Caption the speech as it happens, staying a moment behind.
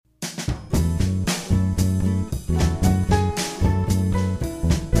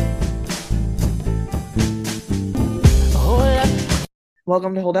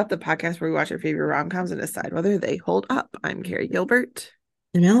Welcome to Hold Up, the podcast where we watch our favorite rom-coms and decide whether they hold up. I'm Carrie Gilbert.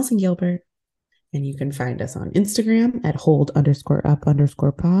 I'm Allison Gilbert, and you can find us on Instagram at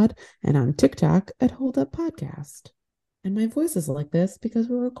hold_up_pod and on TikTok at hold up podcast. And my voice is like this because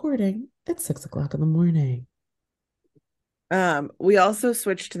we're recording at 6 o'clock in the morning. We also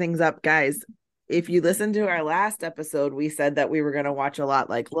switched things up, guys. If you listened to our last episode, we said that we were going to watch A Lot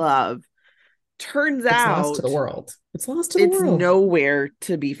Like Love. Turns It's lost to the out world. It's lost to the it's world. nowhere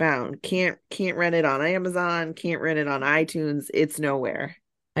to be found. Can't rent it on Amazon, can't rent it on iTunes. It's nowhere.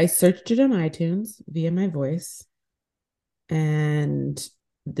 I searched it on iTunes via my voice, and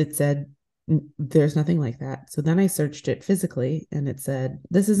it said there's nothing like that. So then I searched it physically, and it said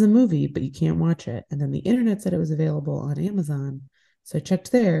this is a movie, but you can't watch it. And then the internet said it was available on Amazon. So I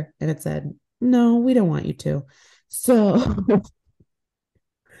checked there, and it said no, we don't want you to. So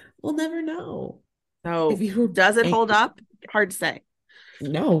we'll never know. If So, you were does it hold anxious, up? Hard to say.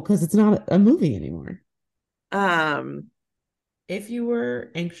 no, because it's not a movie anymore. Um, If you were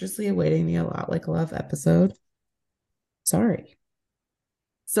anxiously awaiting the A Lot Like Love episode, sorry,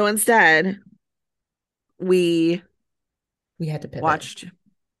 so instead, we we had to pivot. watched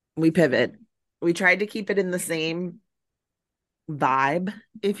we pivot. We tried to keep it in the same vibe,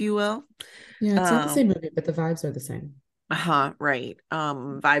 if you will. Yeah, it's not the Um, same movie, but the vibes are the same. right.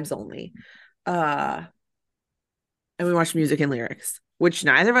 Vibes only. Uh, and we watched music and lyrics, which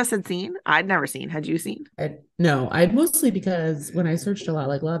neither of us had seen. I'd never seen. Had you seen? No, I'd mostly because when I searched A Lot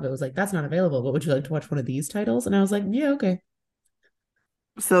Like Love, it was like, that's not available, but would you like to watch one of these titles? And I was like, yeah, okay.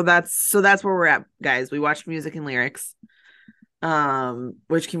 So that's where we're at, guys. We watched music and lyrics,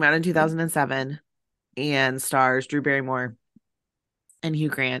 which came out in 2007 and stars Drew Barrymore and Hugh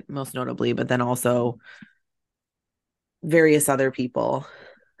Grant, most notably, but then also various other people,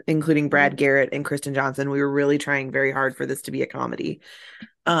 including Brad Garrett and Kristen Johnson. We were really trying very hard for this to be a comedy.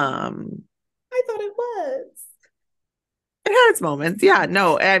 Um, I thought it was. it had its moments. Yeah,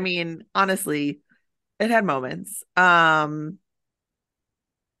 no, I mean, honestly, it had moments.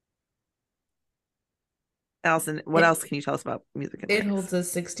 Allison, what It else can you tell us about music and it lyrics? holds a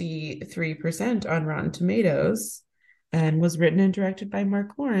 63% on Rotten Tomatoes and was written and directed by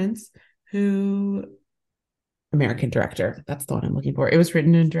Mark Lawrence, who American director. That's the one I'm looking for. It was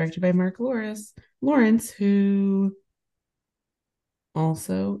written and directed by Lawrence, who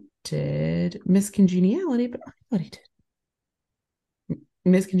also did Miss Congeniality, but I thought he did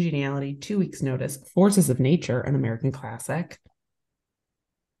Miss Congeniality, 2 Weeks Notice, Forces of Nature, an American classic.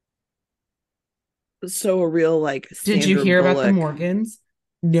 So a real like Did you Sandra hear about the Bullock. Morgans?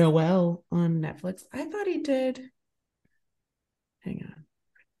 Noel on Netflix. I thought he did. Hang on.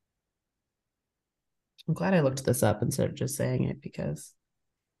 I'm glad I looked this up instead of just saying it because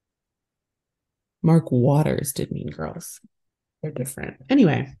Mark Waters did Mean Girls. They're different.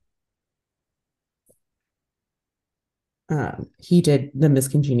 Anyway, he did the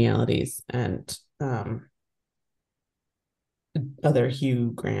Miscongenialities and other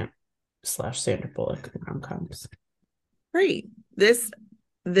Hugh Grant / Sandra Bullock rom coms. Great. This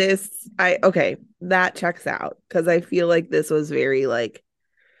I okay, that checks out because I feel like this was very like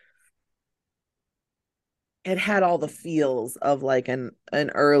it had all the feels of like an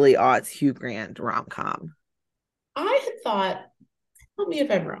early aughts Hugh Grant rom-com. I had thought, tell me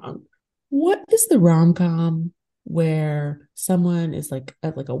if I'm wrong. What is the rom com where someone is like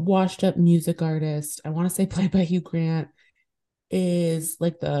a washed up music artist? I want to say played by Hugh Grant is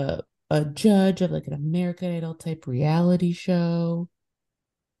like the a judge of like an American Idol type reality show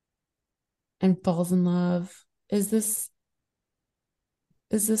and falls in love. Is this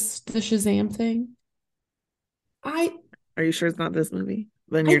the Shazam thing? I Are you sure it's not this movie?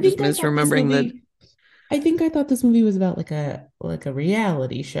 Then I you're just think I thought this misremembering the movie I think I thought this movie was about like a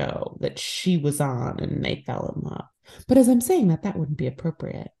reality show that she was on and they fell in love. But as I'm saying that wouldn't be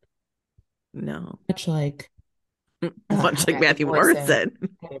appropriate. no. Much like Much how like Matthew Matthew Morrison Morrison.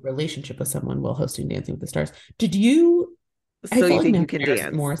 had a relationship with someone while hosting Dancing with the Stars. Did you? I So you felt like think you Matthew can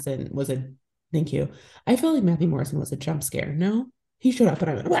dance. Morrison was a. Thank you. I felt like Matthew Morrison was a jump scare. No, he showed up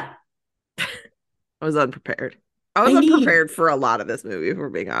and I went, wow. I was unprepared. I was I need, unprepared for a lot of this movie, if we're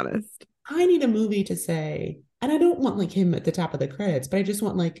being honest. I need a movie to say, and I don't want like him at the top of the credits, but I just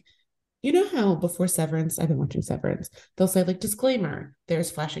want like, you know how before Severance, I've been watching Severance, they'll say like disclaimer,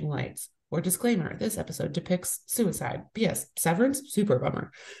 there's flashing lights, or disclaimer, this episode depicts suicide. P.S. Severance, super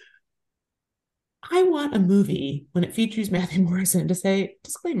bummer. I want a movie when it features Matthew Morrison to say,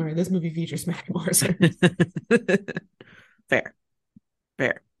 disclaimer, this movie features Matthew Morrison. Fair.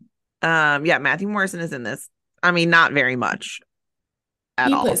 Fair. Yeah, Matthew Morrison is in this. I mean, not very much. at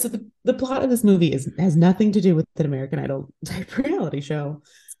He plays all. so the plot of this movie has nothing to do with an American Idol type reality show.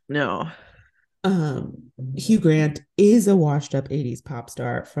 No. Hugh Grant is a washed up 80s pop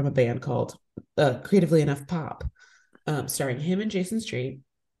star from a band called Creatively Enough Pop, starring him and Jason Street.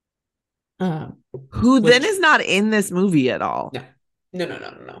 Um, Who then which is not in this movie at all. no,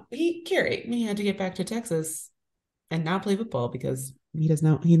 no. He had to get back to Texas and not play football because he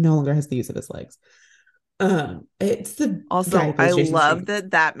no longer has the use of his legs. It's the guy who Also, I plays Jason love Street.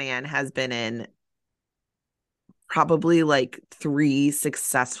 that that man has been in probably like 3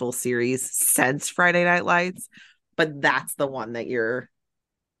 successful series since Friday Night Lights, but that's the one that you're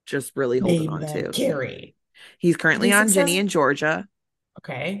just really holding Name on them, to. Carrie. He's And currently he's on Ginny successful. and Georgia.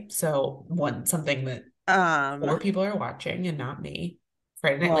 Okay, so something that Um, four people are watching and not me.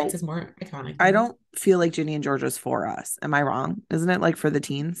 Friday Night Lights well, is more iconic I than that. don't feel like Ginny and Georgia's for us. Am I wrong? Isn't it like for the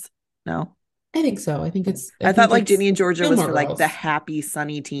teens? No. I think so. I I thought think like it's Ginny and Georgia was Gilmore for like the Girls. happy,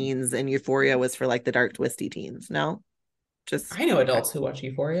 sunny teens, and Euphoria was for like the dark, twisty teens. No, just I know adults who watch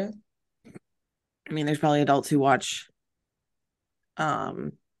Euphoria. I mean, there's probably adults who watch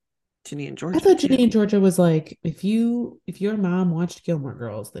um Ginny and I Georgia thought Ginny too. and Georgia was like, if your mom watched Gilmore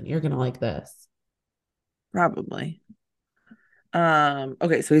Girls, then you're gonna like this. Probably.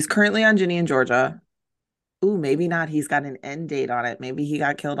 Okay, so he's currently on Ginny and Georgia. Ooh, maybe not. He's got an end date on it. Maybe he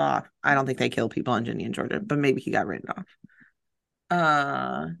got killed off. I don't think they kill people on Ginny and Georgia, but maybe he got written off.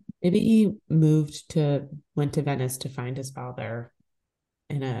 Uh, Maybe he went to Venice to find his father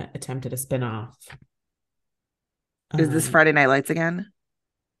in a attempt at a spinoff. is this Um, Friday Night Lights again?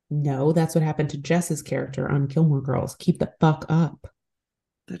 no, that's what happened to Jess's character on Gilmore Girls. Keep the fuck up.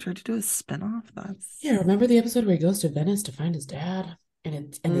 They tried to do a spinoff. That's Yeah, remember the episode where he goes to Venice to find his dad, and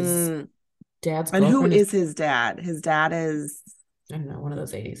his mm. dad's And who girlfriend is, is his dad? His dad is I don't know, one of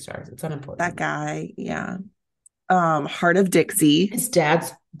those 80s stars. It's that unimportant. guy. Yeah. Heart of Dixie. His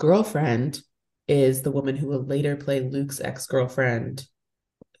dad's girlfriend is the woman who will later play Luke's ex-girlfriend,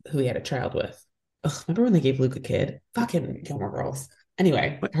 who he had a child with. Ugh, remember when they gave Luke a kid? Fucking Gilmore Girls.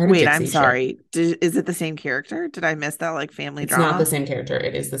 Anyway, Heart of Wait, I'm Dixie ship. sorry. Is it the same character? Did I miss that like family It's not the drama? same character.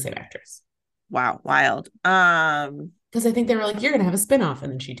 It is the same actress. Wow, wild. Because I think they were like, you're gonna have a spinoff,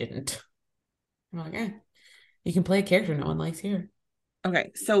 and then she didn't. I'm like, you can play a character no one likes here.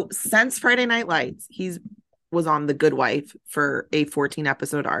 Okay, so since Friday Night Lights, he's was on The Good Wife for a 14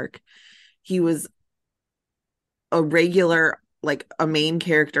 episode arc. He was a regular, like a main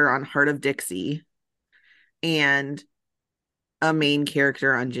character on Heart of Dixie and a main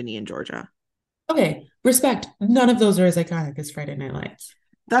character on Ginny and Georgia. Okay, respect. None of those are as iconic as Friday Night Lights.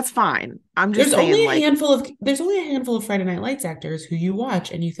 That's fine. I'm just saying, like, There's only a handful of Friday Night Lights actors who you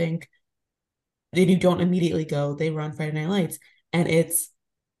watch and you think then you don't immediately go, they run Friday Night Lights. And it's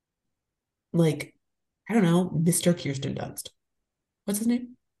like, I don't know, Mr. Kirsten Dunst. What's his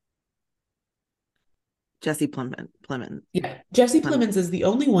name? Jesse Plemons. Yeah. Jesse Plemons is the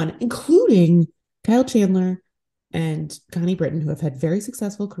only one, including Kyle Chandler and Connie Britton, who have had very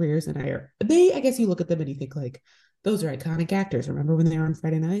successful careers. And I guess you look at them and you think like, those are iconic actors. Remember when they were on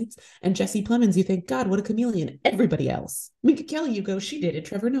Friday nights? And Jesse Plemons, you think, God, what a chameleon. Everybody else. Minka Kelly, you go, she did it.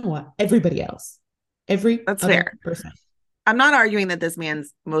 Trevor Noah, everybody else. Every That's other fair. person. I'm not arguing that this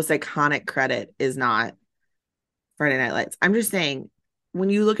man's most iconic credit is not Friday Night Lights. I'm just saying when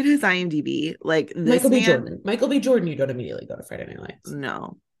you look at his IMDb, like this man, Michael B. Jordan, you don't immediately go to Friday Night Lights.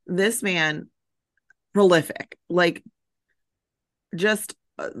 no, this man, prolific, like just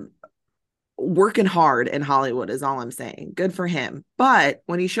working hard in Hollywood is all I'm saying. Good for him. But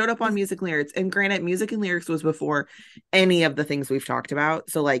when he showed up on Music and Lyrics, and granted, Music and Lyrics was before any of the things we've talked about.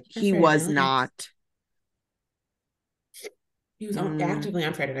 So, like, he was not. He was actively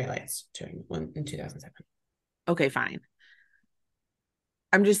on Friday Night Lights in 2007. Okay, fine.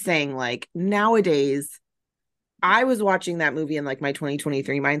 I'm just saying, like, nowadays, I was watching that movie in like my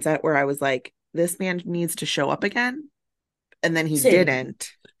 2023 mindset where I was like, this man needs to show up again. And then he Same.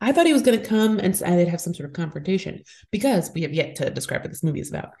 didn't. I thought he was going to come and they'd have some sort of confrontation because we have yet to describe what this movie is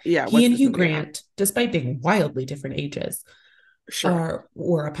about. Yeah. He and Hugh Grant, despite being wildly different ages,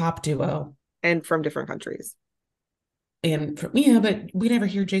 were a pop duo. And from different countries. But we never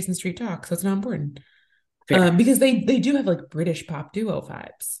hear Jason Street talk, so it's not important. Because they do have like British pop duo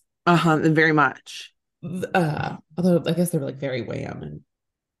vibes. Very much. Although I guess they're like very Wham and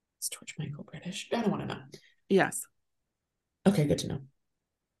is George Michael British? I don't want to know. Yes. Okay, good to know.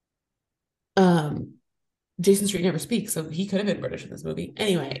 Jason Street never speaks, so he could have been British in this movie.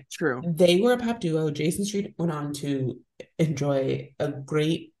 Anyway, true. They were a pop duo. Jason Street went on to enjoy a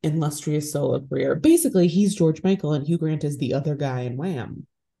great, illustrious solo career. Basically, he's George Michael and Hugh Grant is the other guy in Wham.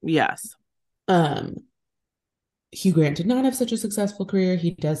 Yes. Hugh Grant did not have such a successful career.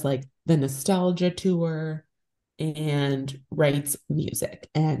 He does like the nostalgia tour and writes music.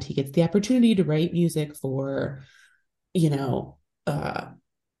 And he gets the opportunity to write music for, you know, uh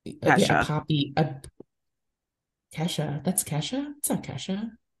a Kesha. poppy a Kesha. That's Kesha? It's not Kesha.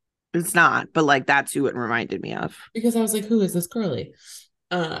 It's not, but like that's who it reminded me of. Because I was like, who is this girly?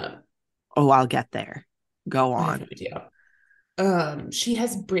 Uh Oh, I'll get there. Go I have on. no idea. She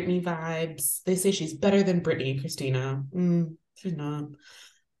has Britney vibes. They say she's better than Britney and Christina. She's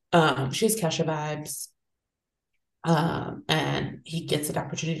not. She has Kesha vibes. And he gets an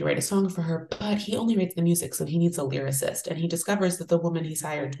opportunity to write a song for her, but he only writes the music, so he needs a lyricist. And he discovers that the woman he's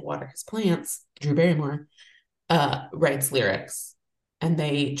hired to water his plants, Drew Barrymore, writes lyrics. And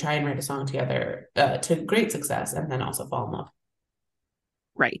they try and write a song together to great success, and then also fall in love.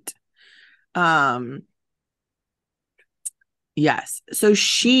 Right. Um, yes. So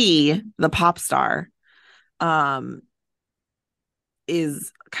she, the pop star, um,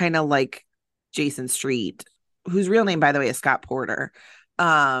 is kind of like Jason Street, whose real name, by the way, is Scott Porter.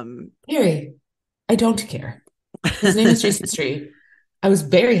 Harry, I don't care. His name is Jason Street. I was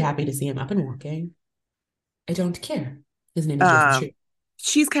very happy to see him up and walking. I don't care. His name is Jason um, Street.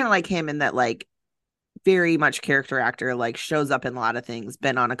 she's kind of like him in that, like, very much character actor, like shows up in a lot of things,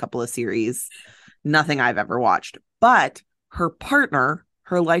 been on a couple of series, nothing I've ever watched. But her partner,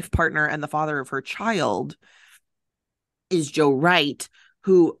 her life partner, and the father of her child is Joe Wright,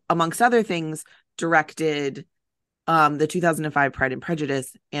 who, amongst other things, directed the 2005 Pride and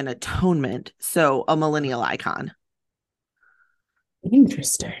Prejudice and Atonement. So a millennial icon.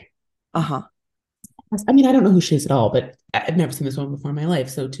 Interesting. Uh-huh. I mean, I don't know who she is at all, but I've never seen this woman before in my life.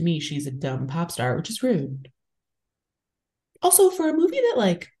 So to me, she's a dumb pop star, which is rude. Also, for a movie that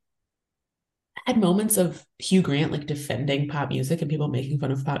like had moments of Hugh Grant like defending pop music and people making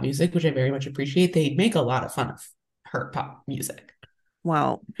fun of pop music, which I very much appreciate, they make a lot of fun of her pop music.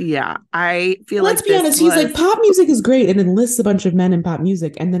 Well, yeah, I feel Let's like be this honest, he's like, was pop music is great, and then lists a bunch of men in pop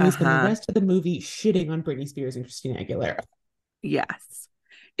music, and then they spend the uh-huh. rest of the movie shitting on Britney Spears and Christina Aguilera. Yes.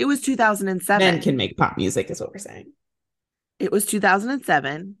 It was Men 2007. can make pop music, is what we're saying. It was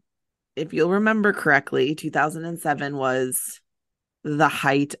 2007. If you'll remember correctly, 2007 was the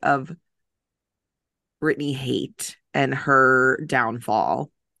height of Britney hate and her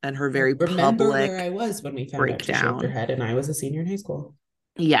downfall and her very Remember where public I was when we found out she shaved her breakdown. head, and I was a senior in high school.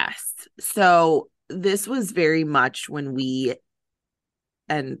 Yes. So this was very much when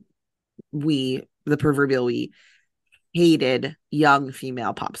and the proverbial we, hated young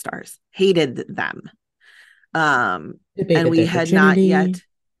female pop stars, hated them. And Debated we their virginity.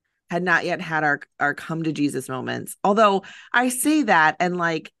 had not yet had our come to Jesus moments. Although I say that, and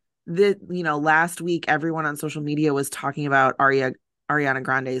like last week everyone on social media was talking about Ariana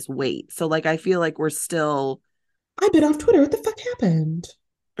Grande's weight. So like I feel like we're still, I've been off Twitter. What the fuck happened?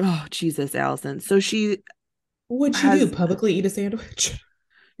 oh Jesus, Allison. So she What'd she do? has Publicly eat a sandwich?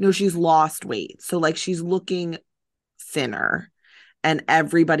 no, she's lost weight. So like she's looking thinner, and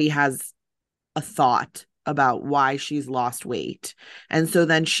everybody has a thought about why she's lost weight. And so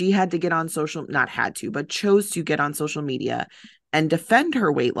then she had to get on social, not had to, but chose to get on social media and defend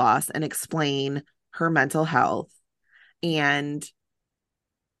her weight loss and explain her mental health. And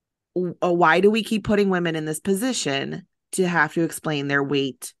why do we keep putting women in this position to have to explain their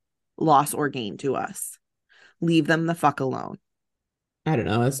weight loss or gain to us? Leave them the fuck alone. I don't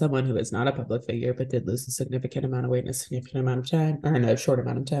know. As someone who is not a public figure but did lose a significant amount of weight in a significant amount of time, or in a short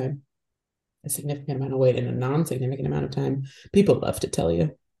amount of time, a significant amount of weight in a non-significant amount of time, people love to tell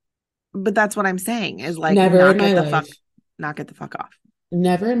you. But that's what I'm saying is like, Never in my life, knock it the fuck off.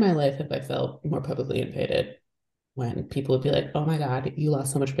 never in my life have I felt more publicly invaded when people would be like, "Oh my God, you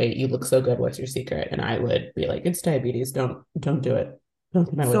lost so much weight. You look so good. What's your secret?" And I would be like, "It's diabetes. Don't do it. Don't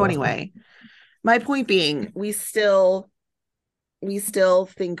do my weight So loss plan." anyway, my point being, we still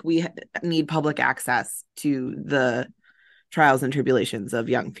think we need public access to the trials and tribulations of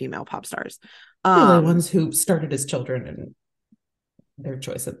young female pop stars. They're the ones who started as children, and their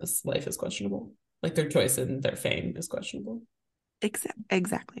choice in this life is questionable. Like their choice in their fame is questionable.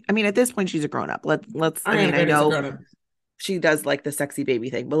 Exactly. I mean, at this point, she's a grown up. Let's. I Ariana mean, I Grande is a know grown up. she does like the sexy baby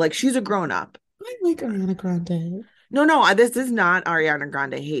thing, but like she's a grown up. I like Ariana Grande. No, this is not Ariana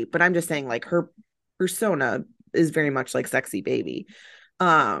Grande hate, but I'm just saying like her persona is very much like sexy baby.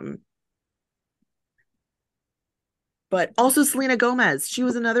 Um, But also Selena Gomez. She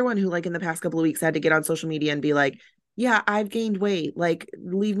was another one who, like, in the past couple of weeks had to get on social media and be like, yeah, I've gained weight. Like,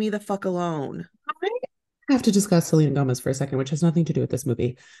 leave me the fuck alone. I have to discuss Selena Gomez for a second, which has nothing to do with this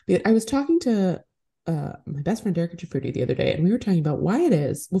movie. But I was talking to my best friend Erica Jafruti the other day, and we were talking about why it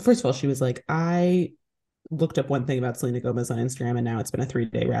is. Well, first of all, she was like, I looked up one thing about Selena Gomez on Instagram, and now it's been a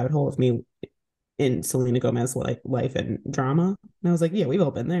 3-day rabbit hole of me in Selena Gomez life and drama. And I was like, yeah, we've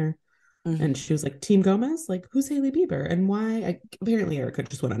all been there. Mhm. And she was like, Team Gomez? Like, who's Hailey Bieber? And why? Apparently, Erica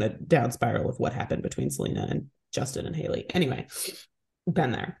just went on a down spiral of what happened between Selena and Justin and Hailey. Anyway,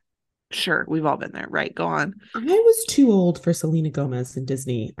 been there. Sure, we've all been there. Right, go on. I was too old for Selena Gomez and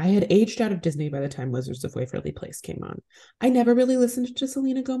Disney. I had aged out of Disney by the time Wizards of Waverly Place came on. I never really listened to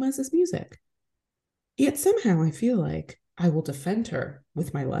Selena Gomez's music. Yet somehow I feel like I will defend her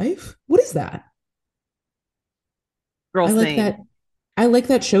with my life. What is that? Girl, I like same. that. I like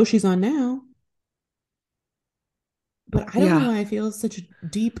that show she's on now, but I don't know Yeah. why I feel such a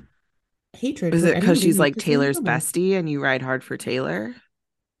deep hatred Is for it because anybody she's named like Selena Taylor's Gomez. bestie and you ride hard for Taylor?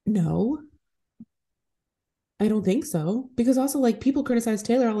 No, I don't think so. Because also, like, people criticize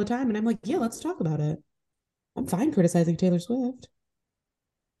Taylor all the time, and I'm like, yeah, let's talk about it. I'm fine criticizing Taylor Swift.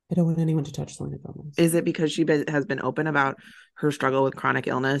 I don't want anyone to touch Selena Gomez. Is it because has been open about her struggle with chronic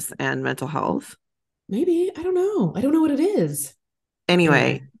illness and mental health? Maybe. I don't know. I don't know what it is. Anyway,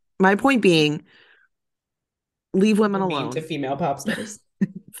 Anyway, my point being, leave women you're mean to alone. female pop stars.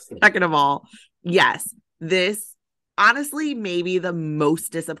 Second of all, yes, this honestly maybe the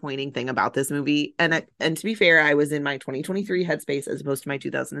most disappointing thing about this movie. And to be fair, I was in my 2023 headspace as opposed to my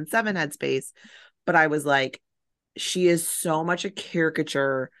 2007 headspace, but I was like, she is so much a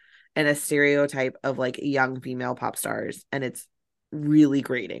caricature and a stereotype of like young female pop stars, and it's really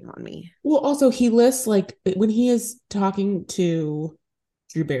grating on me. Well, also, he lists, like, when he is talking to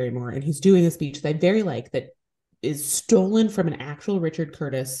Drew Barrymore and he's doing a speech that I very like that is stolen from an actual Richard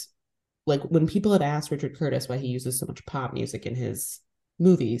Curtis. Like, when people had asked Richard Curtis why he uses so much pop music in his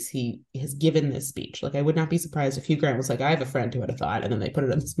movies, he has given this speech. Like, I would not be surprised if Hugh Grant was like, I have a friend who had a thought, and then they put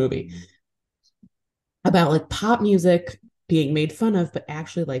it in this movie about like pop music being made fun of, but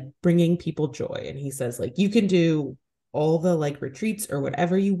actually like bringing people joy. And he says, like, you can do all the like retreats or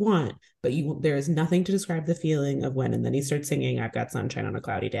whatever you want, but there is nothing to describe the feeling of when. And then he starts singing I've Got Sunshine on a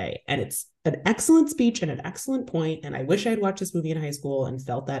Cloudy Day. And it's an excellent speech and an excellent point. And I wish I'd watched this movie in high school and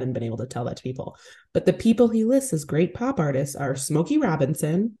felt that and been able to tell that to people. But the people he lists as great pop artists are Smokey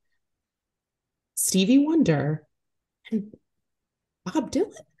Robinson, Stevie Wonder, and Bob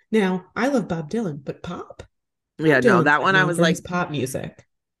Dylan. Now, I love Bob Dylan, but pop? Yeah, Bob no, Dylan's that not one I known was for like, his pop music.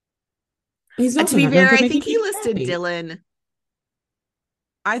 He's to also be not known fair, for I making think he people listed happy. Dylan.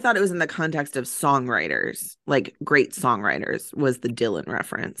 I thought it was in the context of songwriters, like great songwriters was the Dylan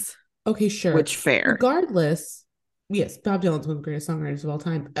reference, Okay, sure. which fair. Regardless, yes, Bob Dylan's one of the greatest songwriters of all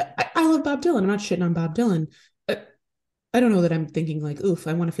time. I love Bob Dylan. I'm not shitting on Bob Dylan. I don't know that I'm thinking like, oof,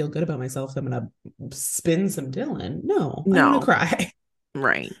 I want to feel good about myself, so I'm gonna spin some Dylan. No, I want to No, cry.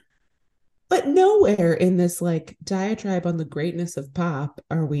 right. But nowhere in this like diatribe on the greatness of pop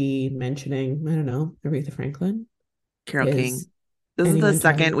are we mentioning, I don't know, Aretha Franklin. Carol King. Is This is the anyone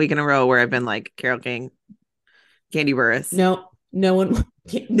second talking? week in a row where I've been like Carol King, Candy Burris. No, no one,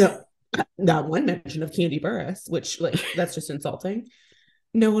 no, not one mention of Candy Burris, which, like, that's just insulting.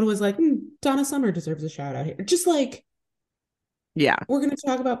 No one was like, Donna Summer deserves a shout out here. Just like, Yeah. we're going to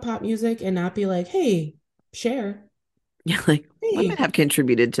talk about pop music and not be like, hey, Cher, Yeah, like women hey, have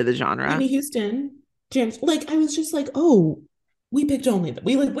contributed to the genre. Whitney Houston, James. Like, I was just like, oh, we picked only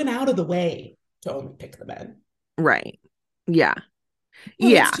we like went out of the way to only pick the men. Right. Yeah. Oh,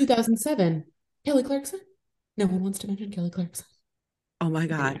 it's Yeah. 2007. Kelly Clarkson. No one wants to mention Kelly Clarkson. Oh my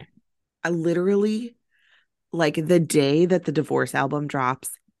God. Anyway, I literally, like the day that the divorce album drops,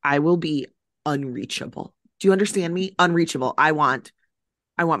 I will be unreachable. Do you understand me? Unreachable. I want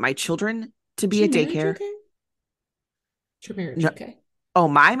my children to is be your at marriage daycare. okay? Is your marriage No, okay? oh,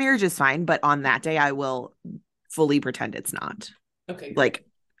 my marriage is fine, but on that day I will fully pretend it's not. Okay, great. Like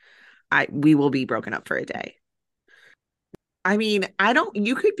we will be broken up for a day. I mean, I don't,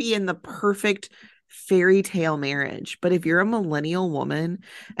 you could be in the perfect fairy tale marriage, but if you're a millennial woman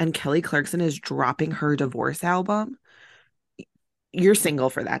and Kelly Clarkson is dropping her divorce album, you're single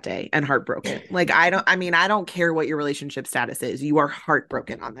for that day and heartbroken. Like, I don't care what your relationship status is. You are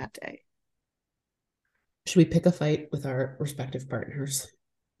heartbroken on that day. Should we pick a fight with our respective partners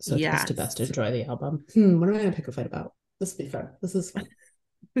so as to best Yes. enjoy the album? What am I going to pick a fight about? This will be fun. This is fun.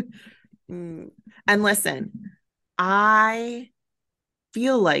 Mm. And listen, I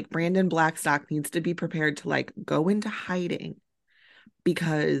feel like Brandon Blackstock needs to be prepared to like go into hiding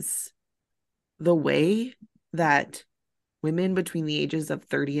because the way that women between the ages of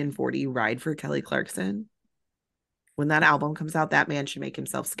 30 and 40 ride for Kelly Clarkson, when that album comes out, that man should make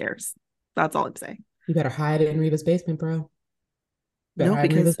himself scarce. That's all I'm saying. You better hide it in Reba's basement, bro. Better No,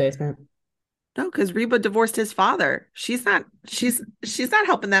 hide in Reba's because basement. no, because Reba divorced his father. She's not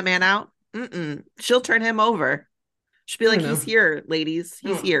helping that man out. She'll turn him over. She'll be I like, don't he's know. here, ladies. I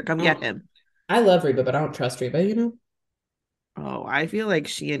He's don't, here. Come I get don't, him. I love Reba, but I don't trust Reba, you know? Oh, I feel like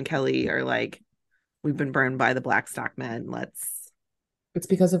she and Kelly are like, we've been burned by the Blackstock men. Let's. It's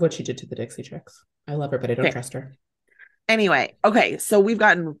because of what she did to the Dixie Chicks. I love her, but I don't Okay. trust her. Anyway, okay. So we've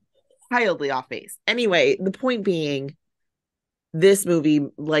gotten wildly off base. Anyway, the point being, this movie,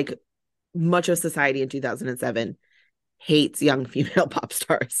 like much of society in 2007, hates young female pop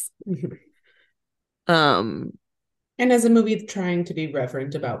stars. Um, And as a movie trying to be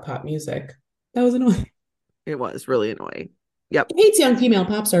reverent about pop music, that was annoying. it was really annoying. Yep, It hates young female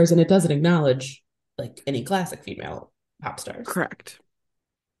pop stars and it doesn't acknowledge like any classic female pop stars. correct.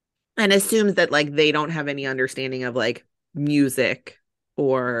 And assumes that like they don't have any understanding of like music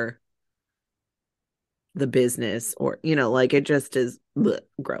or the business or like it just is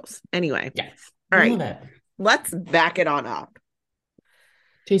gross. Anyway, Yeah. all I right, love it. let's back it on up.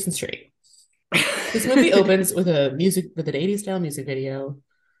 Jason Street. This movie opens with an 80s style music video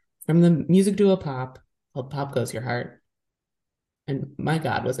from the music duo Pop called Pop Goes Your Heart. And my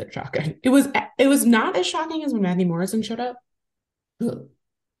God, was it shocking. It was not as shocking as when Matthew Morrison showed up. Ugh.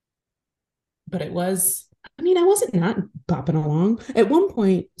 But it was, I mean, I wasn't not bopping along. At one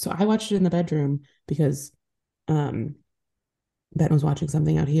point, so I watched it in the bedroom because Ben was watching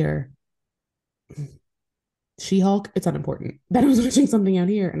something out here. She-Hulk, it's unimportant. Ben was watching something out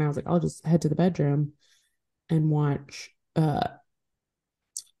here, and I was like, I'll just head to the bedroom and watch A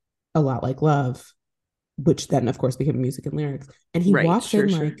Lot Like Love, which then, of course, became music and lyrics. And he Right, walked sure, in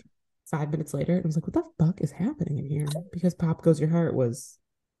sure. like 5 minutes later and was like, what the fuck is happening in here? Because Pop Goes Your Heart was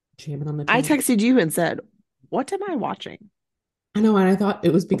jamming on the I TV. texted you and said, what am I watching? I know, and I thought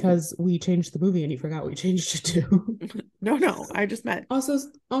it was because we changed the movie and you forgot we changed it too. No, I just meant Also,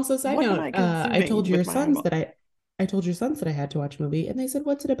 side what am note, I consuming with my eyeball? I told your sons that I had to watch a movie, and they said,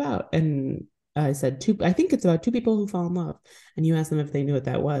 "What's it about?" And I said, "Two. I think it's about two people who fall in love." And you asked them if they knew what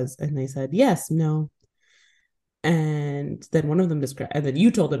that was, and they said, "Yes, no." And then one of them described, and then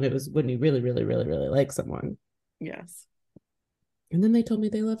you told them it was when you really, really, really, really like someone. Yes. And then they told me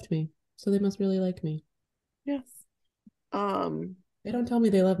they loved me, so they must really like me. Yes. Um, They don't tell me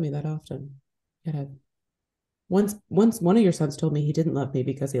they love me that often. Yeah. Once one of your sons told me he didn't love me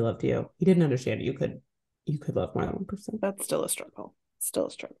because he loved you. He didn't understand you could love more than one person. that's still a struggle. Still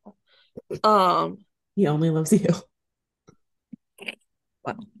a struggle. Um, He only loves you.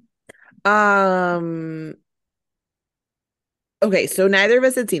 well. Um, okay, so neither of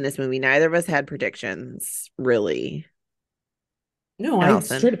us had seen this movie. Neither of us had predictions, really. No, I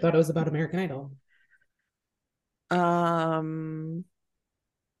straight Allison. up thought it was about American Idol. Um,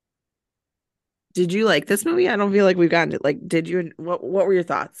 did you like this movie? I don't feel like we've gotten it. Like, did you what were your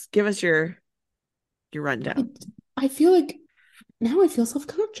thoughts? Give us your I, rundown. I feel like now I feel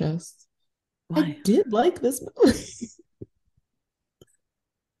self-conscious. I Why? did like this movie.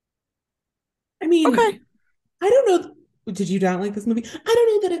 I mean, Okay. I don't know. Did you not like this movie? I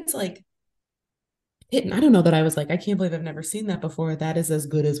don't know that it's like hidden. I don't know that I was like, I can't believe I've never seen that before. That is as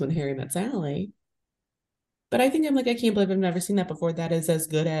good as When Harry Met Sally. But I think I'm like, I can't believe I've never seen that before. That is as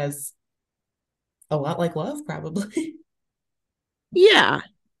good as A Lot Like Love, probably. Yeah.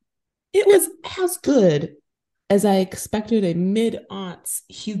 It was as good as I expected a mid-aughts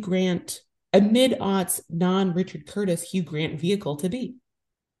non-Richard Curtis Hugh Grant vehicle to be.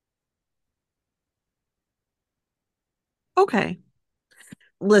 Okay.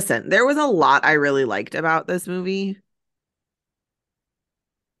 Listen, there was a lot I really liked about this movie.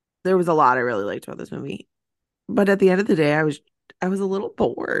 There was a lot I really liked about this movie. But at the end of the day, I was a little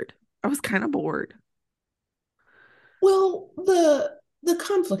bored. I was kind of bored. Well, the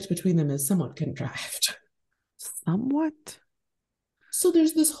conflict between them is somewhat contrived. Somewhat. So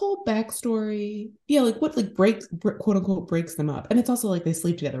there's this whole backstory. Yeah, like what like breaks quote unquote breaks them up. And it's also like they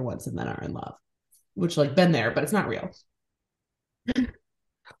sleep together once and then are in love, which like been there, but it's not real. So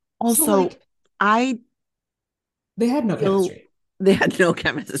Also, like I they had no feel chemistry. they had no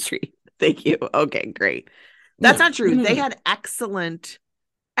chemistry. Thank you. Okay, great. That's No, not no, true. no, They no. had excellent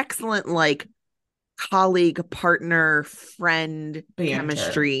like colleague, partner, friend Banter.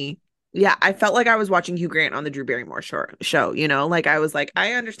 chemistry. Yeah, I felt like I was watching Hugh Grant on the Drew Barrymore show. Like I was like,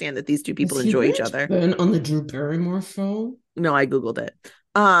 I understand that these two Has people Hugh enjoy each Grant other. been on the Drew Barrymore show? No, I Googled it.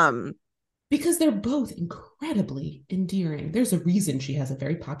 Um, Because they're both incredibly endearing. There's a reason she has a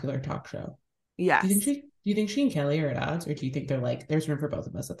very popular talk show. yes. Do you think she and Kelly are at odds, or do you think they're like there's room for both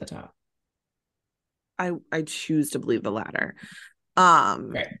of us at the top? I choose to believe the latter. Um,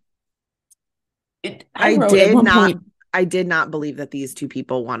 Right. I I wrote did not I did not believe that these two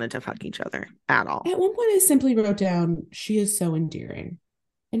people wanted to fuck each other at all. at one point I simply wrote down, she is so endearing.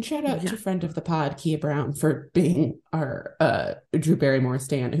 And shout out Yeah. to friend of the pod, Kia Brown, for being our Drew Barrymore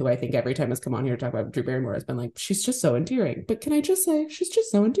stan, who I think every time has come on here to talk about Drew Barrymore has been like, she's just so endearing. But can I just say, she's just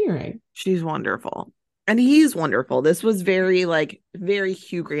so endearing. She's wonderful. And he's wonderful. This was very like very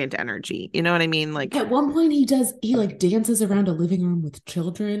Hugh Grant energy. You know what I mean? Like, At one point, he like dances around a living room with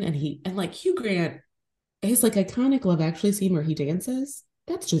children, and like Hugh Grant, his like iconic Love Actually scene where he dances.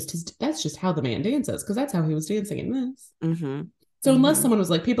 That's just how the man dances because that's how he was dancing in this. mm-hmm, So unless mm-hmm. someone was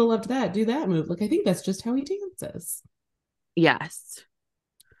like, people loved that, do that move. Like I think that's just how he dances. Yes.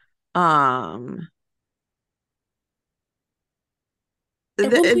 Um At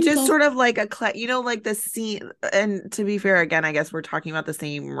one it point, he's just all sort of like you know, like the scene. And to be fair, again, I guess we're talking about the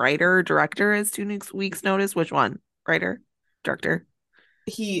same writer director as Weeks Notice. Which one? Writer, director?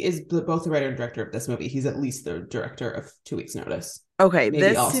 he is both the writer and director of this movie. He's at least the director of 2 Weeks Notice. Okay, Maybe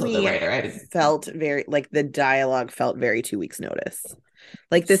this to also the me writer. I didn't. felt very like the dialogue felt very 2 weeks notice.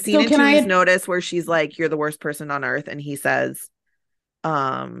 Like the scene So in can 2 weeks I? notice where she's like, "You're the worst person on earth," and he says,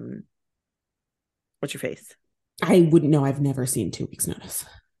 um, "What's your face?" I wouldn't know. I've never seen 2 Weeks Notice.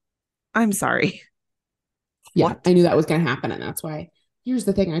 I'm sorry. Yeah, What? I knew that was going to happen, and that's why. Here's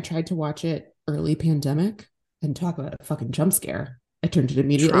the thing: I tried to watch it early pandemic and talk about a fucking jump scare. I turned it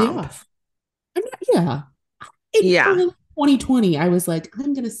immediately Trump. off. I'm not. Yeah, in Yeah. early 2020, I was like,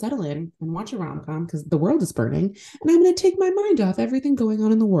 I'm going to settle in and watch a rom com because the world is burning, and I'm going to take my mind off everything going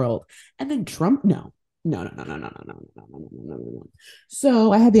on in the world. And then Trump, no, no, no, no, no, no, no, no, no, no, no, no, no.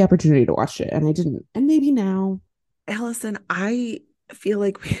 So I had the opportunity to watch it, and I didn't. And maybe now, Allison, I feel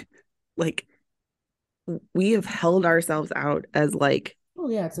like like we have held ourselves out as like oh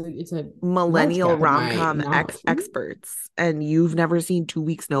yeah, it's a large millennial gap in my rom-com knowledge. experts, and you've never seen 2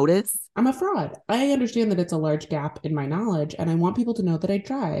 weeks notice. I'm a fraud. I understand that it's a large gap in my knowledge, and I want people to know that I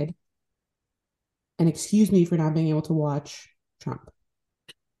tried. And excuse me for not being able to watch Trump.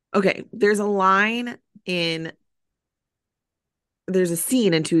 Okay, in there's a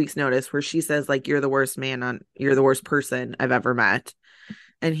scene in 2 weeks notice where she says like, you're the worst person I've ever met.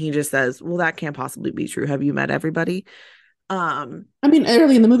 And he just says, well, that can't possibly be true. Have you met everybody? Um I mean,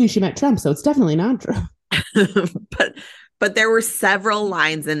 early in the movie, she met Trump, so it's definitely not true. but there were several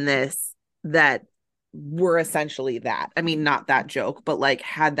lines in this that were essentially that. I mean, not that joke, but like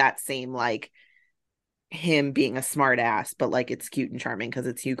had that same like him being a smart ass, but like it's cute and charming because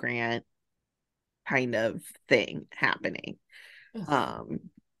it's Hugh Grant kind of thing happening. Um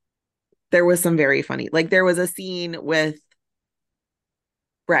there was some very funny, like there was a scene with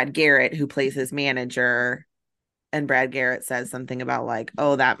Brad Garrett who plays his manager, and Brad Garrett says something about like,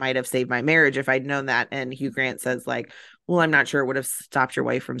 oh, that might have saved my marriage if I'd known that. And Hugh Grant says like, well, I'm not sure it would have stopped your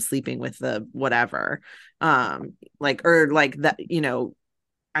wife from sleeping with the whatever. Like, or like that, you know,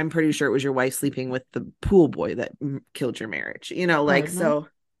 I'm pretty sure it was your wife sleeping with the pool boy that killed your marriage, you know, like, Gardner. so.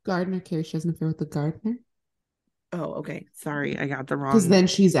 Gardner. Carrie she has an affair with the gardener. Oh, okay. Sorry. I got the Because wrong. then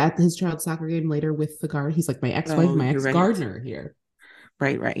she's at his child's soccer game later with the guard. He's like, my ex-wife, Oh, my you're right. ex-gardener here.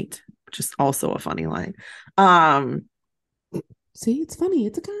 Right. Just also a funny line. Um, See, it's funny.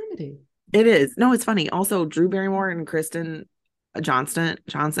 It's a comedy. it is. No, it's funny. Also, Drew Barrymore and Kristen Johnson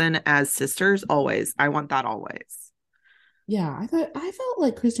as sisters, always. I want that always. Yeah, I felt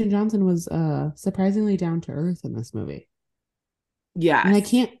like Kristen Johnson was surprisingly down to earth in this movie. And Yes.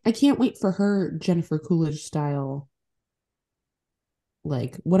 I can't wait for her Jennifer Coolidge style,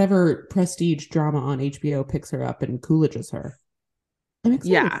 like whatever prestige drama on HBO picks her up and Coolidge's her. I'm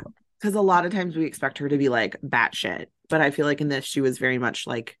excited Yeah. for it. Because a lot of times we expect her to be like batshit, but I feel like in this she was very much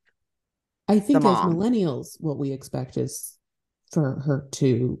like I the think as mom. millennials, what we expect is for her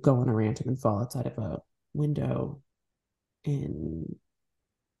to go on a rant and fall outside of a window in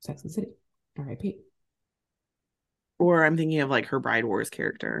Sex and the City. R.I.P. Or I'm thinking of like her Bride Wars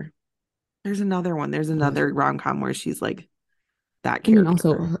character. There's another one. There's another rom com where she's like that I mean,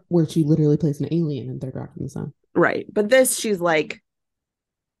 also character. where she literally plays an alien in Third Rock from the Sun. Right. But this, she's like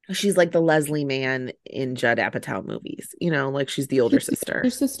the Leslie Mann in Judd Apatow movies, you know, like she's the older She's the older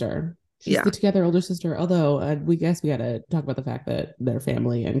sister. sister. She's Yeah. the together older sister. Although we guess we got to talk about the fact that their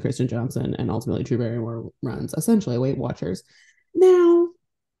family and Kristen Johnson and ultimately Drew Barrymore runs essentially Weight Watchers. Now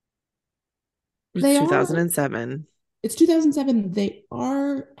It's they are. 2007. It's 2007. They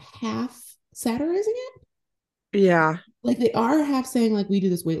are half satirizing it. Yeah. Like they are half saying like we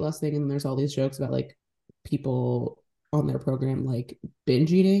do this weight loss thing, and there's all these jokes about like people on their program like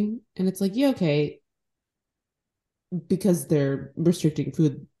binge eating, and it's like yeah okay because they're restricting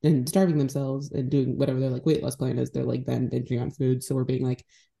food and starving themselves and doing whatever their like weight loss plan is, they're like then binging on food. So we're being like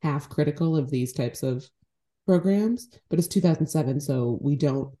half critical of these types of programs, but it's 2007, so we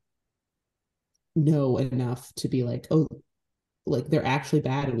don't know enough to be like, oh, like they're actually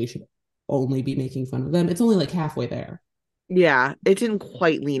bad and we should only be making fun of them. It's only like halfway there. Yeah, it didn't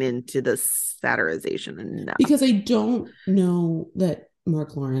quite lean into the satirization enough. Because I don't know that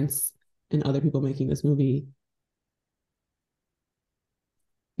Mark Lawrence and other people making this movie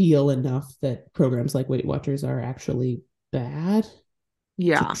feel enough that programs like Weight Watchers are actually bad to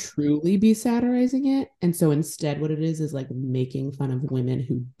Yeah. truly be satirizing it. And so instead, what it is like making fun of women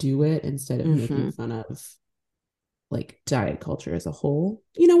who do it instead of Mm-hmm. making fun of like diet culture as a whole.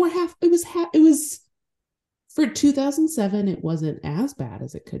 You know what? It was for 2007. It wasn't as bad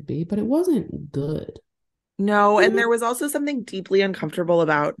as it could be, but it wasn't good. No, You and know? there was also something deeply uncomfortable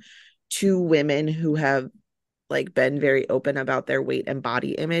about two women who have like been very open about their weight and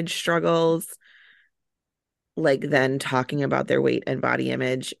body image struggles, like then talking about their weight and body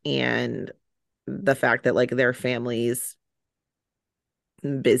image and the fact that like their families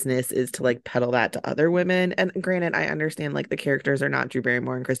business is to like peddle that to other women. And granted, I understand like the characters are not Drew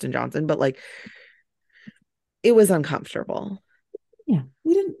Barrymore and Kristen Johnson, but like it was uncomfortable. Yeah,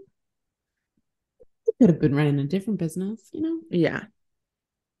 we could have been running a different business. You know. Yeah.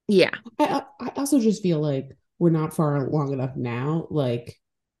 Yeah. I also just feel like we're not far long enough now, like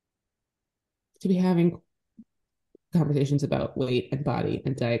to be having conversations about weight and body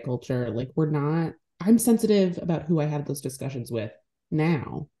and diet culture. Like we're not. I'm sensitive about who I have those discussions with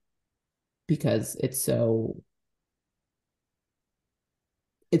now because it's still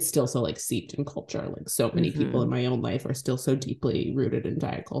so like seeped in culture. Like so many people in Mm-hmm. my own life are still so deeply rooted in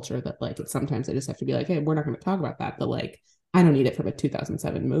diet culture that like sometimes I just have to be like, hey, we're not going to talk about that. But like, I don't need it from a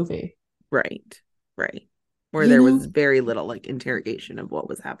 2007 movie. Right. Right. Where You there know? was very little like interrogation of what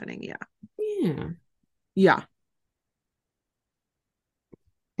was happening. Yeah. Yeah. Yeah.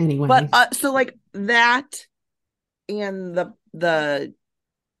 But Anyway, so like that and the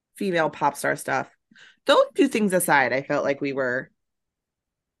female pop star stuff, those two things aside, I felt like we were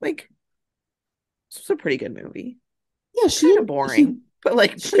like this was a pretty good movie. yeah, Kind of boring, but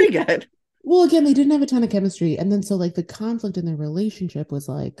like pretty she, good. well, again, they didn't have a ton of chemistry. And then so like the conflict in their relationship was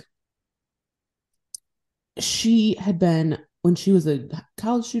like, she had been, when she was a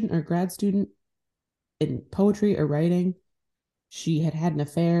college student or grad student in poetry or writing, she had had an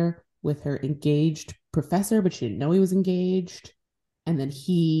affair with her engaged professor, but she didn't know he was engaged. And then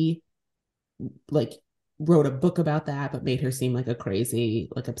he like wrote a book about that, but made her seem like a crazy,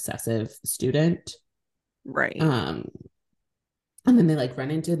 like obsessive student. Right. Um, and then they like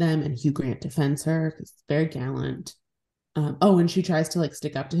run into them, and Hugh Grant defends her because it's very gallant. Oh, and she tries to like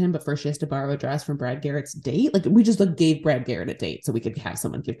stick up to him, but first she has to borrow a dress from Brad Garrett's date. Like we just like gave Brad Garrett a date so we could have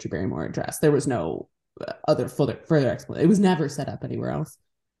someone give Drew Barrymore a dress. There was no other further explanation. It was never set up anywhere else.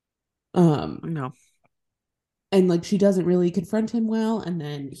 No. And like she doesn't really confront him well, and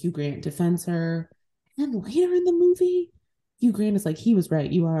then Hugh Grant defends her. And then later in the movie, Hugh Grant is like, he was right.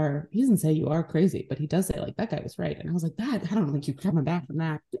 You are. He doesn't say you are crazy, but he does say like that guy was right. And I was like, that I don't think you're coming back from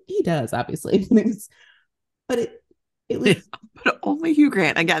that. He does obviously, but it was But only Hugh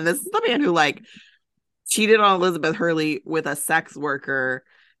Grant. Again, this is the man who like cheated on Elizabeth Hurley with a sex worker.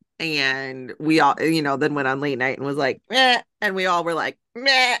 And we all, then went on late night and was like, meh. And we all were like,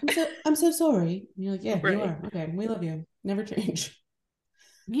 meh. I'm so sorry. And you're like, yeah, you Right. are. Okay, we love you. Never change.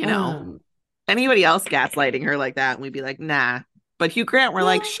 You know, Um, anybody else gaslighting her like that, and we'd be like, nah. But Hugh Grant, we're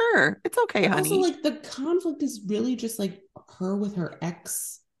like, well, sure, it's okay, but also honey. like the conflict is really just like her with her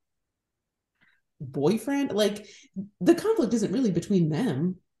ex boyfriend. Like the conflict isn't really between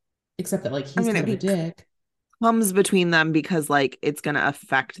them, except that like I he's mean, kind it of a dick. becomes between them because like it's gonna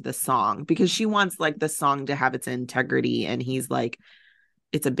affect the song because she wants like the song to have its integrity, and he's like,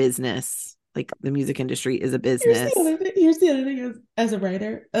 it's a business. Like the music industry is a business. Here's the other thing as a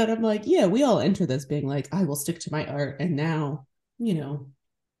writer, and I'm like, yeah, we all enter this being like, I will stick to my art, and now, you know,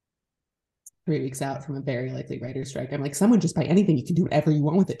 3 weeks out from a very likely writer's strike, I'm like, someone just buy anything, you can do whatever you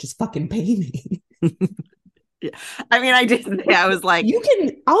want with it, just fucking pay me. Yeah. I mean, I did say I was like,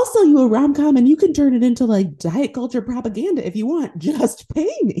 I'll sell you a rom-com and you can turn it into like diet culture propaganda if you want, just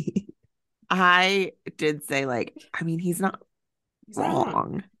pay me. I did say like, I mean, he's not He's not wrong.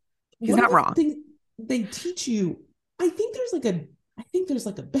 wrong. He's One of not the wrong. things they teach you, I think there's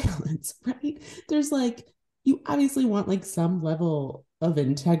like a balance, right? There's like, you obviously want like some level of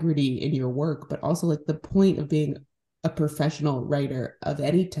integrity in your work, but also like the point of being a professional writer of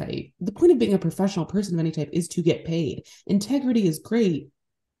any type, the point of being a professional person of any type is to get paid. Integrity is great,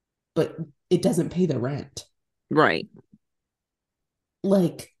 but it doesn't pay the rent. Right.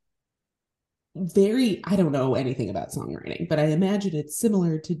 Like, I don't know anything about songwriting, but I imagine it's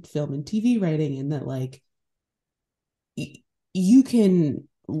similar to film and TV writing in that like you can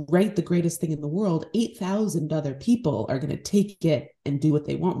write the greatest thing in the world, 8,000 other people are going to take it and do what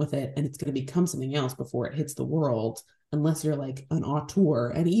they want with it. And it's going to become something else before it hits the world, unless you're like an auteur.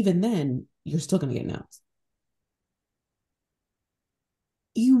 And even then, you're still going to get notes.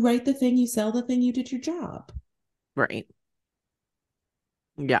 You write the thing, you sell the thing, you did your job. Right.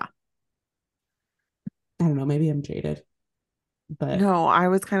 Yeah. I don't know. Maybe I'm jaded, but no, I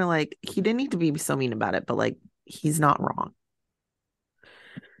was kind of like, he didn't need to be so mean about it, but like, he's not wrong.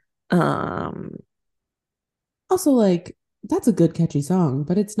 Also, like, that's a good catchy song,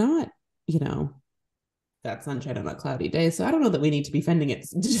 but it's not, you know, that sunshine on a cloudy day. So I don't know that we need to be defending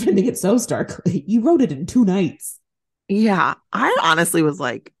it so starkly. You wrote it in 2 nights. Yeah, I honestly was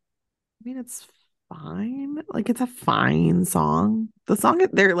like, I mean, it's fine. Like, it's a fine song. The song,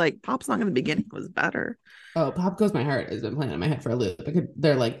 their like pop song in the beginning was better. Oh, Pop Goes My Heart has been playing in my head for a loop.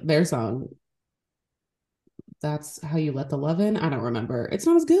 They're like their song. That's How You Let the Love In. I don't remember. It's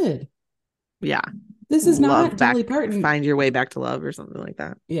not as good. Yeah. This is Love not back, Dolly Parton. Find Your Way Back to Love or something like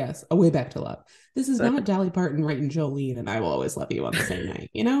that. Yes, A Way Back to Love. This is not Dolly Parton writing Jolene and I Will Always Love You on the same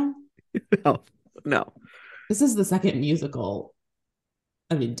night, you know? No. This is the second musical.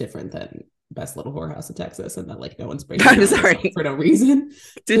 I mean, different than Best Little Whorehouse in Texas, and that like no one's breaking I'm sorry for no reason.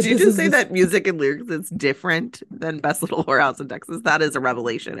 Did you just say that music and lyrics is different than Best Little Whorehouse in Texas? That is a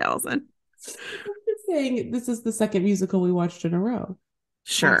revelation, Allison. I'm just saying this is the second musical we watched in a row.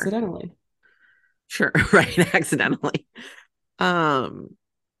 Sure. Accidentally. Sure. Right. Accidentally.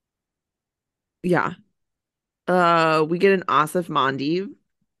 Yeah. We get an Asif Mandvi,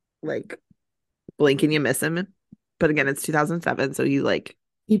 like blink and you miss him. But again, it's 2007, so he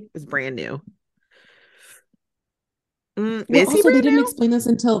is brand new. Well, also, they didn't explain this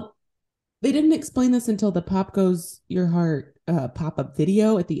until the Pop Goes Your Heart pop-up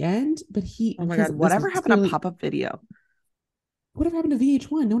video at the end. But oh my God, whatever happened to pop-up video? Whatever happened to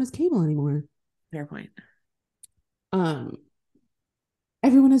VH1? No one has cable anymore. Fair point.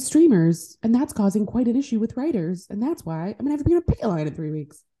 Everyone has streamers, and that's causing quite an issue with writers. And that's why I'm gonna have to be on a picket line in 3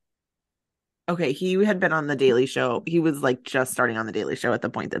 weeks. Okay, he had been on The Daily Show. He was like just starting on The Daily Show at the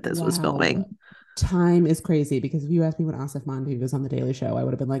point that this was filming. Time is crazy, because if you asked me when Asif Mandvi was on The Daily Show, I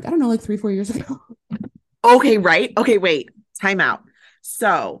would have been like, I don't know, like 3-4 years ago. Okay, right? Okay, wait. Time out.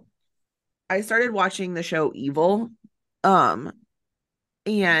 So I started watching the show Evil. And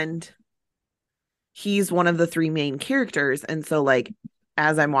he's one of the 3 main characters. And so like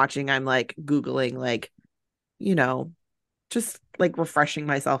as I'm watching, I'm like Googling, like, you know, just like refreshing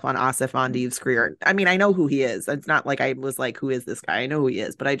myself on Asif Mandvi's career. I mean, I know who he is. It's not like I was like, who is this guy? I know who he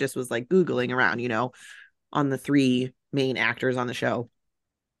is, but I just was like Googling around, you know, on the 3 main actors on the show.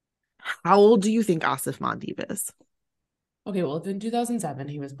 How old do you think Asif Mandvi is? Okay, well, if in 2007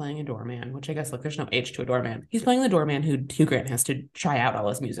 he was playing a doorman, which I guess, look, there's no age to a doorman. He's playing the doorman who Hugh Grant has to try out all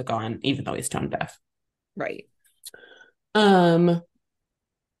his music on, even though he's tone deaf. Right. I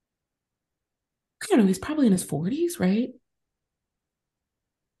don't know. He's probably in his 40s, right?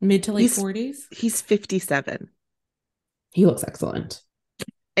 Mid to late 40s. He's 57. He looks excellent.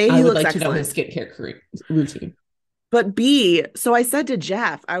 I would like to know his skincare routine. But B, so I said to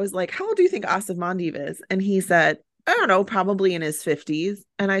Jeff, I was like, how old do you think Asif Mandvi is? And he said, I don't know, probably in his 50s.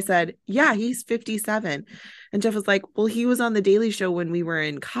 And I said, yeah, he's 57. And Jeff was like, well, he was on The Daily Show when we were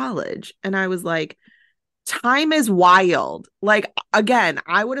in college. And I was like, time is wild. Like, again,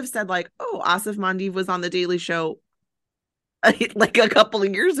 I would have said like, oh, Asif Mandvi was on The Daily Show like a couple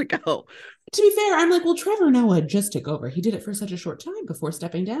of years ago. To be fair, I'm like, well, Trevor Noah just took over. He did it for such a short time before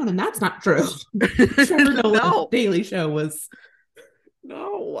stepping down, and that's not true. Trevor Noah Daily Show was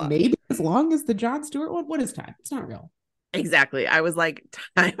maybe as long as the Jon Stewart one. What is time? It's not real. Exactly. I was like,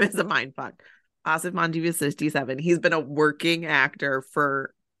 time is a mind fuck. Asif Mandvi is 67. He's been a working actor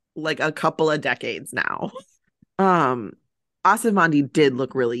for like a couple of decades now. Asif Mandvi did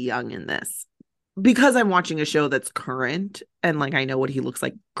look really young in this. Because I'm watching a show that's current and like I know what he looks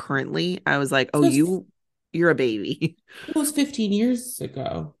like currently, I was like, oh, you're a baby. It was 15 years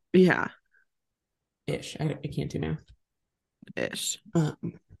ago. Yeah. Ish. I can't do math. Ish.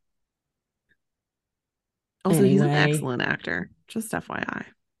 Also, he's an excellent actor. Just FYI.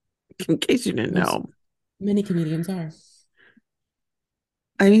 In case you didn't know. Many comedians are.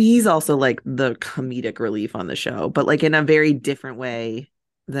 I mean, he's also like the comedic relief on the show, but like in a very different way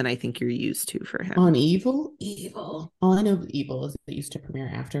than I think you're used to for him. On Evil? All I know of Evil is it used to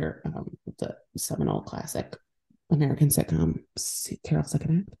premiere after the seminal classic American sitcom Carol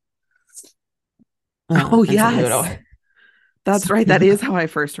Second Act. Oh, yes. That's right. That is how I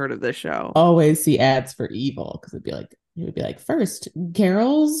first heard of this show. Always see ads for Evil because it would be like, first,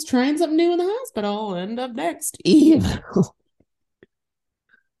 Carol's trying something new in the hospital, and up next, Evil.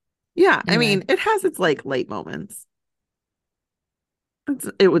 Yeah, I Anyway, mean, it has its like late moments.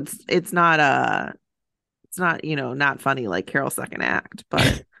 It's not, not funny like Carol's second act,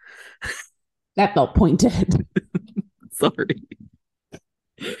 but that felt pointed. sorry.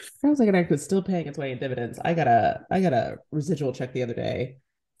 I was like, an act was still paying its way in dividends. I got a residual check the other day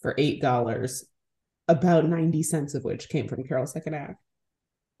for $8, about 90 cents of which came from Carol's second act.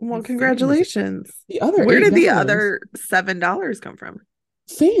 Well, And fam was congratulations. the other Where did the $8. other $7 come from?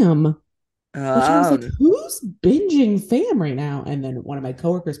 Fam, which I was like, Oh, who's binging Fam right now? And then one of my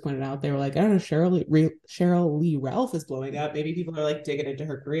coworkers pointed out, they were like, I don't know, Cheryl Lee Ralph is blowing up. Maybe people are like digging into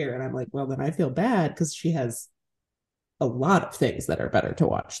her career. And I'm like, well, then I feel bad because she has a lot of things that are better to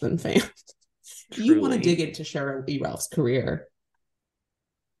watch than Fam. You want to truly. dig into Cheryl Lee Ralph's career?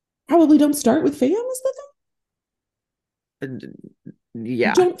 Probably don't start with Fam, is the And- thing.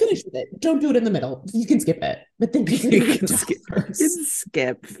 Yeah. Don't finish with it. Don't do it in the middle. You can skip it, but then figure You it can out skip, you can first.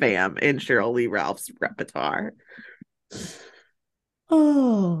 skip Fam and Cheryl Lee Ralph's repertoire.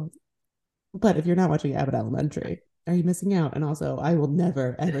 Oh, but if you're not watching Abbott Elementary, are you missing out? And also, I will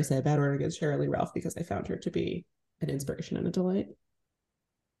never ever say a bad word against Cheryl Lee Ralph because I found her to be an inspiration and a delight.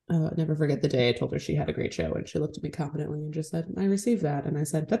 Never forget the day I told her she had a great show, and she looked at me confidently and just said, "I received that." And I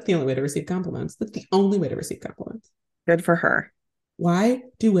said, "That's the only way to receive compliments. That's the only way to receive compliments." Good for her. Why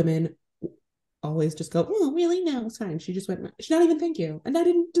do women always just go, "Oh, really? No, it's fine." She just went, "She not even thank you," and I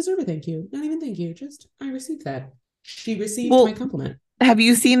didn't deserve a thank you. Not even thank you. Just I received that. She received my Well, compliment. have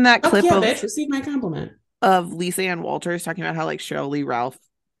you seen that Fuck clip yeah, of bitch! Receive my compliment. Lisa Ann Walters talking about how like Cheryl Lee Ralph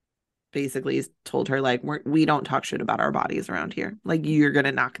basically told her like we don't talk shit about our bodies around here. Like you're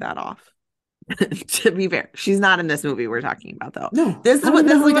gonna knock that off. To be fair, she's not in this movie we're talking about though. No, This I is don't what even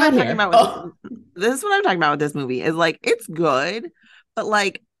this know is how we what I'm got talking here. about with Oh, this is what I'm talking about with this movie is like it's good, but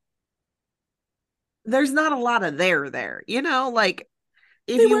like there's not a lot of there, like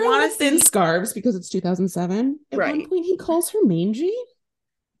if they you wear a lot want of to thin see scarves because it's 2007. At one right, point, he calls her mangy.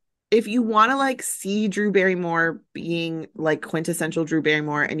 if you want to like see Drew Barrymore being like quintessential Drew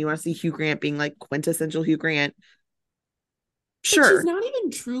Barrymore and you want to see Hugh Grant being like quintessential Hugh Grant, But she's sure. not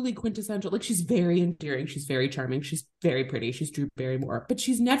even truly quintessential. Like she's very endearing. She's very charming. She's very pretty. She's Drew Barrymore. But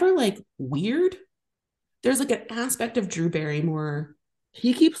she's never like weird. There's like an aspect of Drew Barrymore,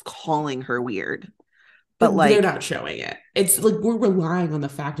 He keeps calling her weird, but but they're like not showing it. It's like we're relying on the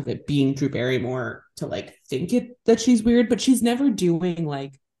fact of it being Drew Barrymore to like think it that she's weird, but she's never doing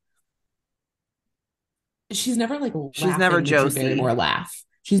like she's never like she's never laughing the Drew Josie. Barrymore laugh.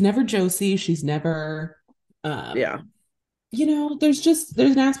 She's never Josie. She's never um Yeah. there's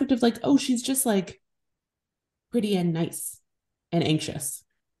an aspect of like, oh, she's just like pretty and nice and anxious,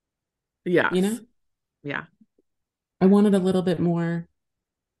 you know? Yes. Yeah. I wanted a little bit more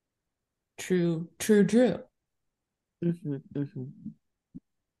true Drew. Hmm. Hmm.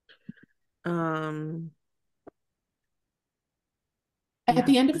 Um, At yeah.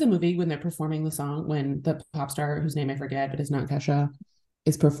 the end of the movie, when they're performing the song, when the pop star, whose name I forget, but is not Kesha,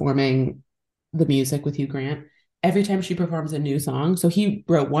 is performing the music with Hugh Grant, every time she performs a new song, so he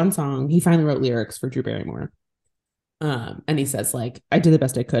wrote one song, he finally wrote lyrics for Drew Barrymore. And he says, like, I did the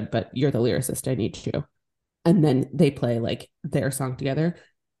best I could, but you're the lyricist. I need you. And then they play like their song together.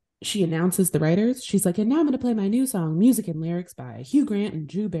 She announces the writers. She's like, and now I'm going to play my new song, music and lyrics by Hugh Grant and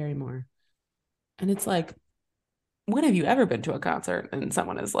Drew Barrymore. And it's like, when have you ever been to a concert and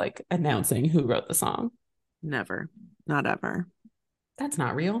someone is like announcing who wrote the song? Never. Not ever. That's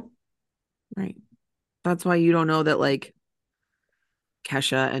not real. Right. That's why you don't know that like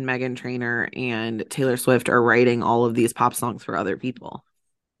Kesha and Megan Trainor and Taylor Swift are writing all of these pop songs for other people.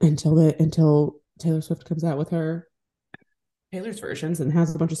 Until Taylor Swift comes out with her Taylor's versions and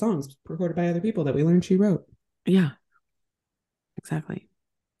has a bunch of songs recorded by other people that we learned she wrote. Yeah, exactly.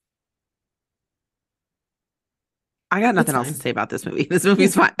 I got It's nothing else to fine. say about this movie. This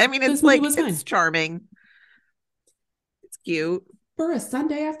movie's Yeah, fine. I mean, this it's movie like was it's fine charming. It's cute. for a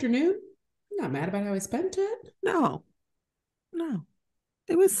Sunday afternoon. I'm not mad about how I spent it. No, no.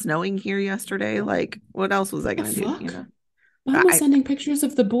 It was snowing here yesterday. Like, what else was I The gonna do? fuck? Mom was I sending pictures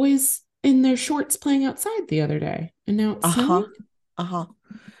of the boys in their shorts playing outside the other day, and now it's uh-huh. snowing. Uh-huh.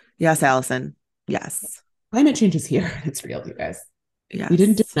 Yes, Allison. Yes. Climate change is here. It's real, you guys. We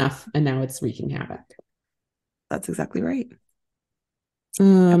didn't do Yes. enough, and now it's wreaking havoc. That's exactly right.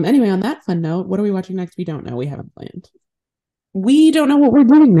 Anyway, on that fun note, what are we watching next? We don't know. We haven't planned. We don't know what we're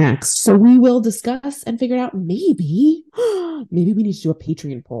doing next. So we will discuss and figure it out. Maybe, maybe we need to do a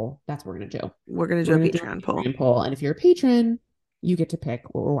Patreon poll. That's what we're gonna do. We're gonna do We're a gonna do Patreon a poll. Patreon poll. And if you're a patron, you get to pick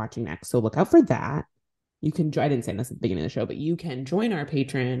what we're watching next. So look out for that. You can I didn't say this at the beginning of the show, but you can join our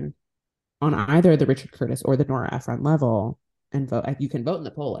Patreon on either the Richard Curtis or the Nora Ephron level and vote. You can vote in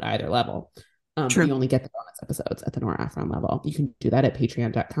the poll at either level. But True. you only get the bonus episodes at the Nora Ephron level. You can do that at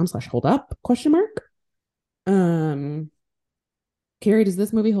patreon.com/holdup question mark. Carrie, does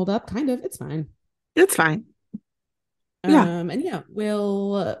this movie hold up? Kind of. It's fine. It's fine. Yeah. And yeah,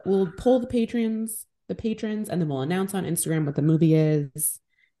 we'll poll the patrons, and then we'll announce on Instagram what the movie is.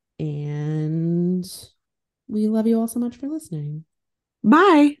 And we love you all so much for listening.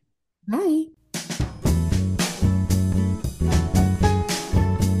 Bye. Bye.